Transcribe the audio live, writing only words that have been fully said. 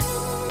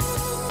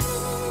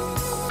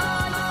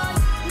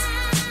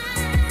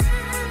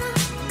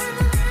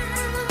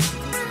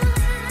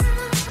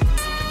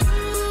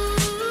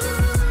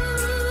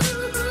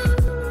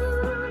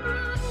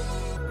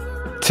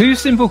2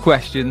 simple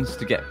questions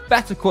to get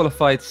better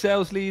qualified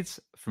sales leads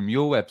from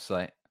your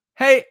website.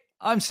 Hey,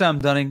 I'm Sam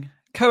Dunning,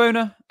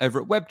 co-owner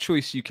over at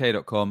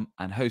webchoiceuk.com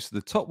and host of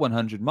the Top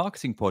 100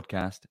 Marketing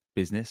Podcast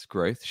Business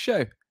Growth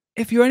Show.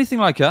 If you're anything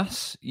like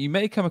us, you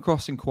may come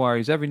across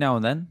inquiries every now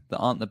and then that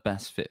aren't the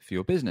best fit for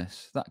your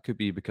business. That could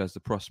be because the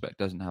prospect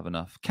doesn't have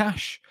enough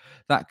cash.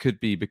 That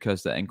could be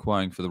because they're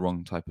inquiring for the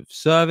wrong type of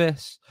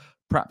service.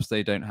 Perhaps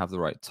they don't have the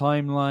right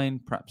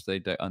timeline. Perhaps they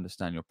don't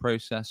understand your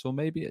process, or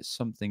maybe it's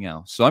something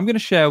else. So I'm going to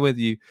share with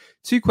you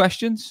 2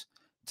 questions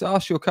to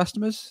ask your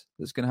customers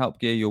that's going to help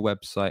gear your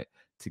website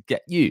to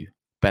get you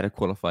better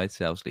qualified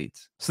sales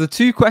leads. So the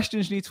 2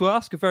 questions you need to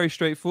ask are very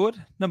straightforward.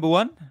 Number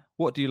 1,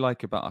 what do you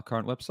like about our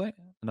current website?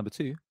 And number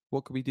 2,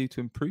 what can we do to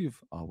improve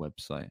our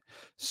website?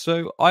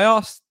 So I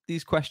asked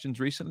these questions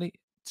recently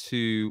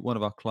to one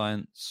of our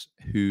clients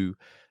who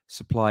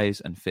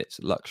supplies and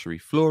fits luxury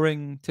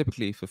flooring,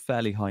 typically for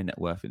fairly high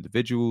net worth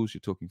individuals. You're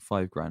talking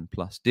 $5,000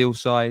 plus deal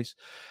size.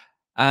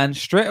 And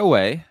straight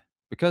away,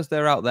 because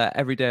they're out there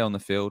every day on the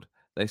field,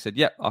 they said,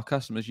 yep, our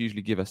customers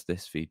usually give us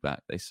this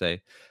feedback. They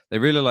say they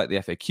really like the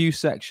FAQ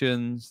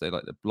sections. They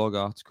like the blog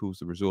articles,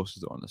 the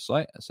resources that are on the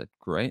site. I said,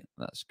 great.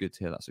 That's good to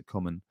hear. That's a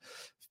common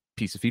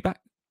piece of feedback.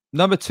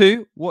 Number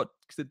 2, what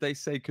did they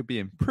say could be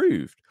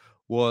improved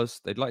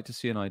was they'd like to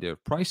see an idea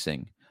of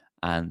pricing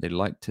and they'd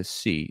like to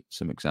see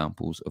some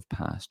examples of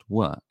past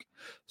work.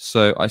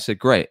 So I said,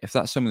 great. If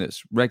that's something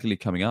that's regularly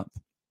coming up,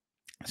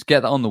 let's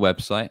get that on the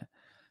website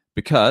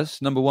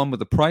because number 1, with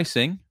the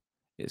pricing,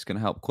 it's going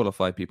to help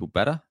qualify people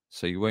better.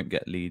 So you won't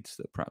get leads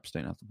that perhaps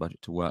don't have the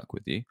budget to work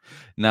with you.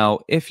 Now,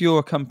 if you're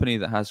a company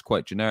that has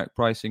quite generic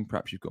pricing,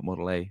 perhaps you've got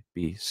model A,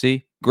 B,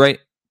 C, great.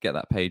 Get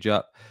that page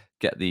up,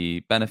 get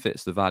the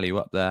benefits, the value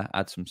up there,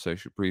 add some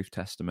social proof,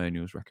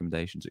 testimonials,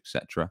 recommendations,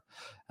 etc.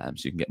 So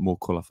you can get more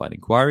qualified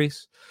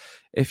inquiries.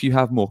 If you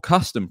have more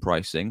custom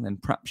pricing, then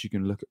perhaps you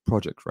can look at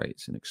project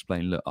rates and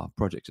explain, look, our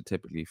projects are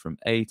typically from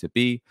A to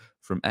B,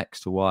 from X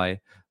to Y,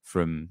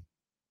 from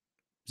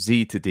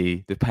Z to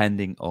D,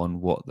 depending on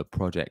what the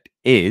project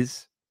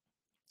is.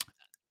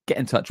 Get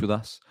in touch with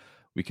us.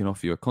 We can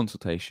offer you a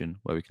consultation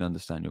where we can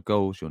understand your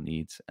goals, your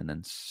needs, and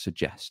then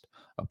suggest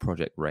a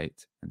project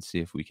rate and see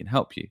if we can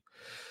help you.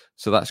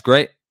 So that's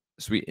great.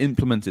 So we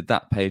implemented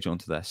that page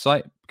onto their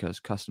site because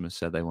customers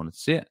said they wanted to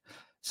see it.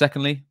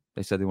 Secondly,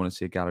 they said they want to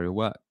see a gallery of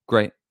work.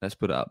 Great. Let's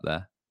put it up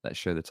there. Let's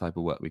show the type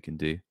of work we can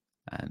do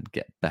and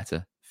get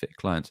better fit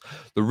clients.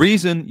 The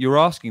reason you're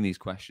asking these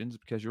questions is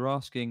because you're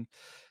asking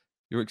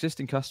your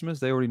existing customers.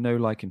 They already know,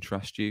 like, and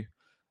trust you.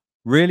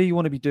 Really, you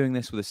want to be doing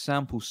this with a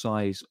sample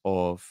size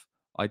of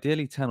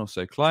ideally 10 or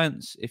so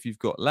clients. If you've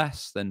got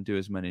less, then do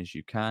as many as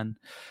you can.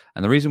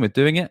 And the reason we're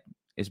doing it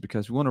is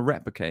because we want to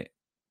replicate.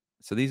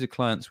 So these are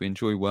clients we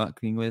enjoy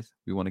working with.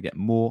 We want to get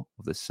more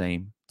of the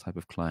same type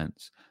of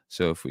clients.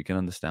 So if we can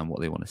understand what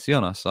they want to see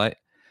on our site,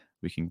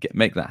 we can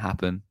make that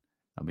happen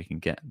and we can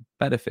get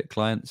better fit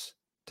clients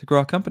to grow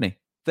our company.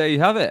 There you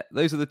have it.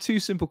 Those are the 2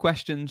 simple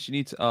questions you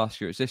need to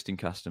ask your existing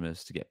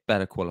customers to get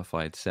better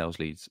qualified sales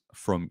leads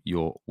from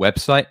your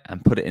website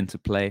and put it into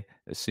play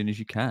as soon as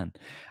you can.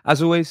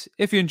 As always,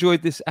 if you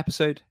enjoyed this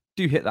episode,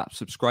 do hit that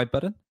subscribe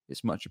button.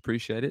 It's much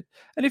appreciated.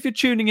 And if you're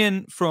tuning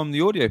in from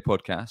the audio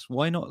podcast,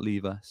 why not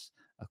leave us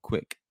a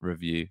quick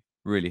review?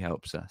 Really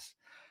helps us.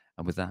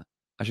 And with that,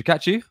 I shall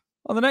catch you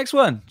on the next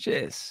one.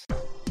 Cheers.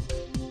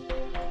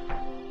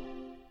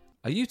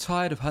 Are you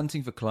tired of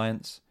hunting for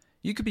clients?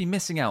 You could be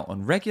missing out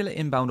on regular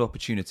inbound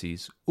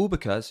opportunities, all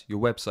because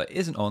your website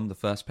isn't on the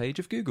first page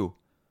of Google.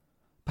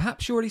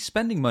 Perhaps you're already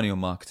spending money on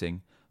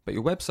marketing, but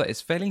your website is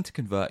failing to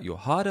convert your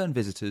hard-earned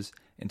visitors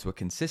into a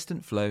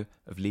consistent flow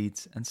of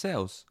leads and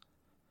sales.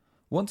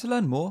 Want to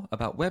learn more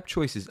about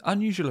WebChoice's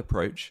unusual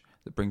approach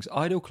that brings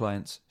ideal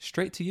clients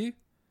straight to you?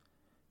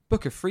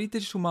 Book a free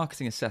digital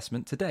marketing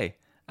assessment today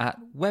at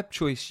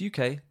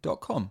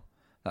webchoiceuk.com.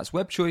 That's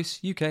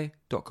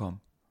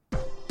webchoiceuk.com.